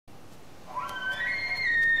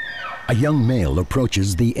A young male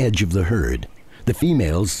approaches the edge of the herd. The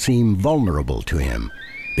females seem vulnerable to him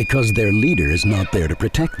because their leader is not there to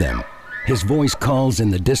protect them. His voice calls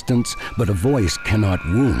in the distance, but a voice cannot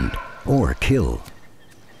wound or kill.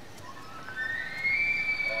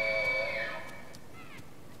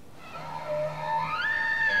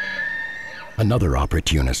 Another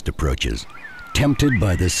opportunist approaches, tempted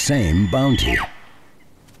by the same bounty.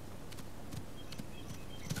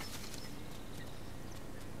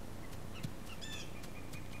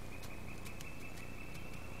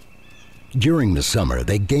 During the summer,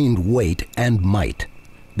 they gained weight and might.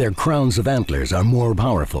 Their crowns of antlers are more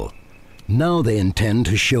powerful. Now they intend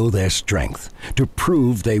to show their strength, to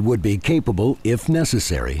prove they would be capable, if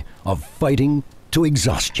necessary, of fighting to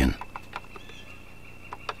exhaustion.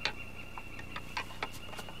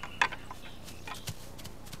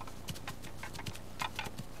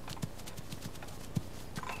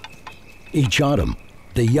 Each autumn,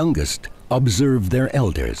 the youngest observe their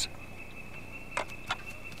elders.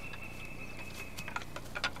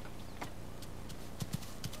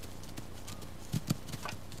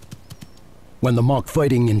 When the mock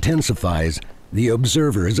fighting intensifies, the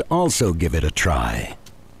observers also give it a try.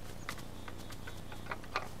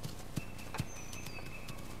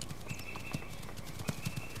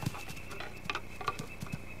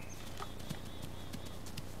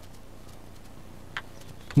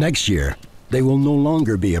 Next year, they will no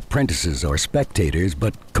longer be apprentices or spectators,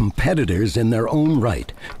 but competitors in their own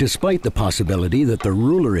right, despite the possibility that the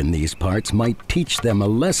ruler in these parts might teach them a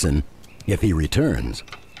lesson if he returns.